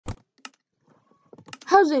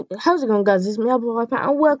How's it going, guys? It's me, ep1,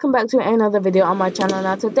 and welcome back to another video on my channel.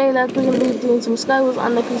 Now today, we're gonna be doing some SkyWars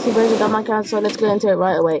on the PC version of my account, so let's get into it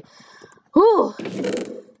right away. Whew.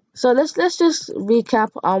 So let's just recap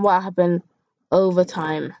on what happened over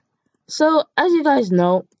time. So as you guys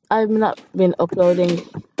know, I've not been uploading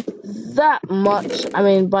that much. I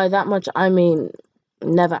mean, by that much I mean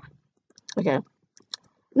never. Okay. And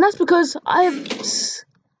that's because I've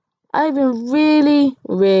been really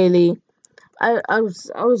I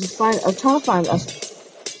was just trying to find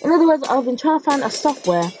us. In other words, I've been trying to find a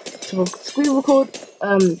software to screen record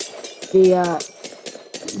the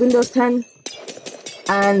Windows 10,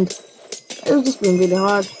 and it was just been really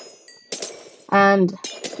hard. And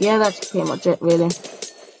yeah, that's pretty much it, really.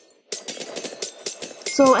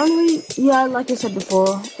 So anyway, yeah, like I said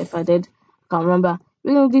before, if I did, I can't remember.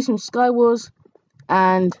 We're gonna do some SkyWars,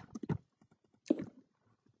 and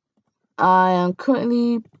I am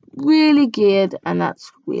currently really geared, and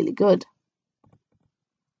that's really good.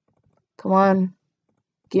 Come on,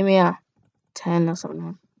 give me a 10 or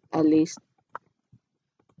something, at least.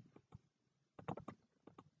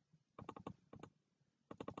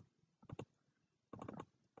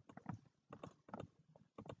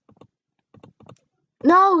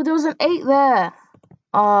 No, there was an 8 there.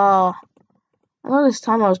 I know this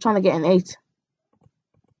time I was trying to get an 8.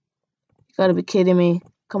 You gotta be kidding me.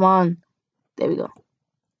 Come on. There we go.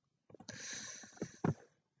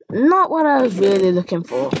 Not what I was really looking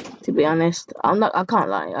for, to be honest. I can't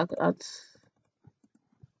lie. I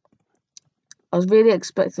was really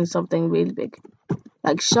expecting something really big.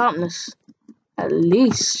 Like sharpness. At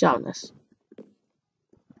least sharpness.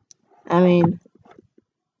 I mean,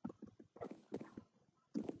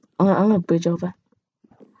 I'm gonna bridge over.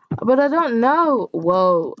 But I don't know.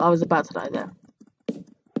 Whoa, I was about to die there.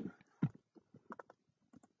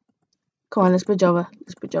 Come on, let's bridge over.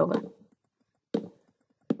 Let's bridge over.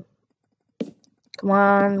 Come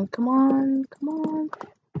on, come on, come on.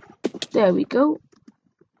 There we go.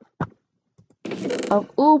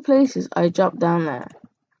 Of all places, I dropped down there.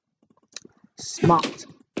 Smart.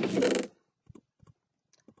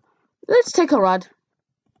 Let's take a rod.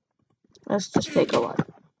 Let's just take a rod.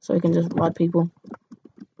 So we can just rod people.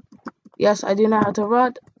 Yes, I do know how to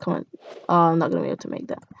rod. Come on. Oh, I'm not going to be able to make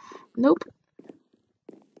that. Nope.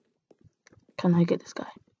 Can I get this guy?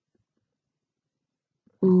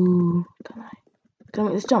 Ooh, can I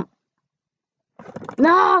make this jump?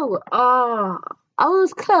 No! Oh, I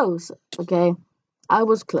was close. Okay, I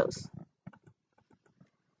was close.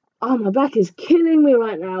 Oh, my back is killing me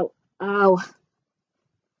right now. Ow.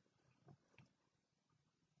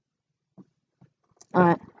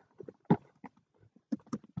 Alright.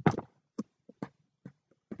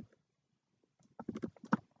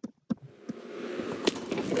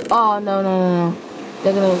 Oh, no.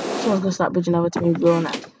 Someone's gonna start bridging over to me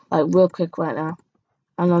real quick right now.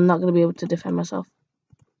 And I'm not gonna be able to defend myself.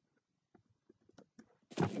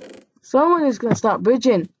 Someone is gonna start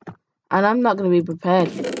bridging. And I'm not gonna be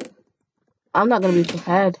prepared. I'm not gonna be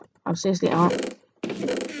prepared. I'm seriously not.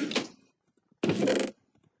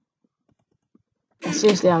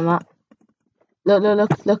 Seriously, I'm not.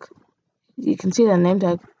 Look. You can see the name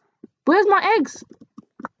tag. Where's my eggs?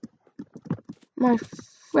 My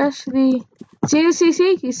freshly... See?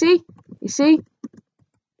 You see?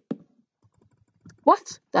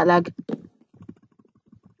 What? That lag.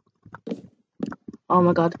 Oh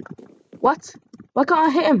my god. What? Why can't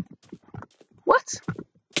I hit him? What?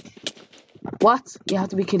 What? You have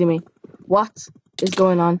to be kidding me. What is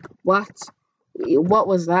going on? What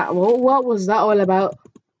was that? What was that all about?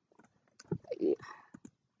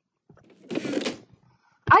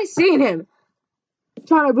 I seen him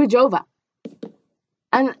trying to bridge over.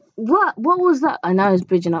 And what was that? And now he's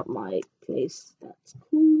bridging up my place. That's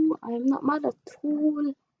cool. I am not mad at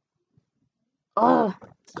all.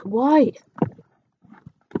 Why?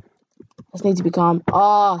 I just need to be calm.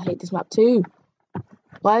 I hate this map too.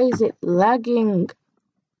 Why is it lagging?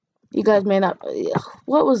 You guys may not...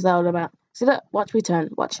 What was that all about? See that? Watch me turn.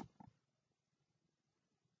 Watch.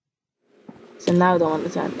 So now I don't want to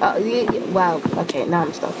turn. Oh, yeah. Wow. Okay, now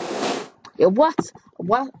I'm stuck. Yeah, what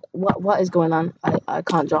is going on? I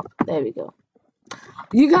can't drop. There we go.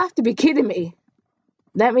 You have to be kidding me.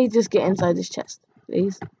 Let me just get inside this chest,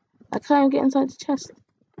 please. I can't even get inside the chest.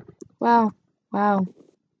 Wow.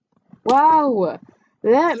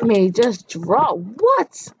 Let me just drop.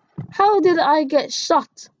 What? How did I get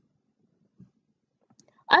shot?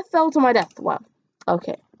 I fell to my death. Wow.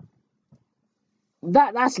 Okay.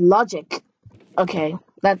 That's logic. Okay.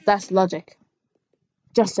 That's logic.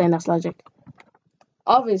 Just saying that's logic.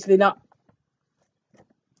 Obviously not.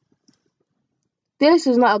 This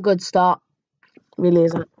is not a good start. Really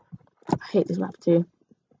isn't. I hate this map too.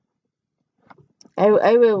 I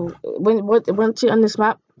will once you're on this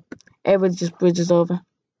map, everybody just bridges over.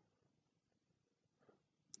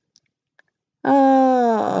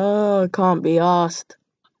 Oh, can't be asked.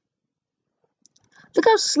 Look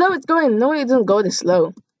how slow it's going. No, it doesn't go this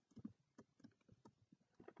slow.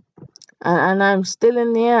 And I'm still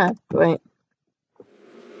in the air. Wait.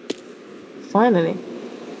 Finally.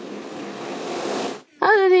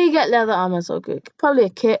 How did he get leather armor so quick? Probably a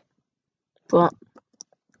kit. But,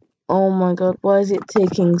 oh my god, why is it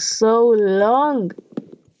taking so long?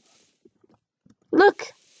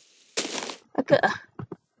 Look!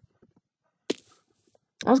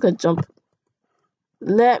 I was gonna jump.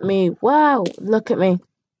 Let me. Wow, look at me.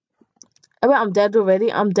 I bet I'm dead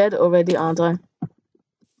already. I'm dead already, aren't I?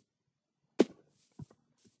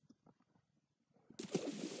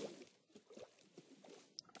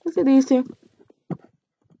 Look at these two.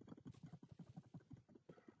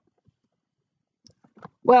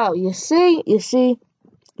 Well, you see,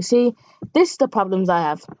 this is the problems I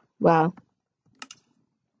have. Wow.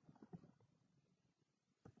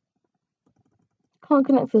 Can't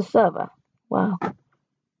connect to the server. Wow.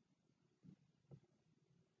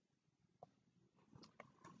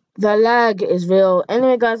 The lag is real.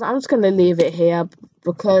 Anyway, guys, I'm just gonna leave it here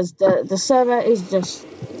because the server is just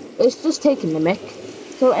taking the mic.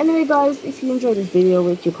 So anyway, guys, if you enjoyed this video,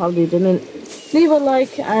 which you probably didn't, leave a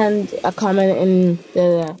like and a comment in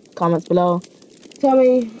the comments below. Tell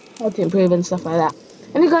me how to improve and stuff like that.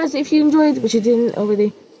 Anyway, guys, if you enjoyed, which you didn't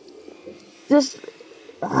already, just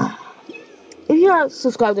if you're not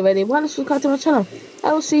subscribed already, why not subscribe to my channel?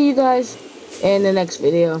 I will see you guys in the next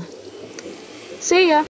video. See ya!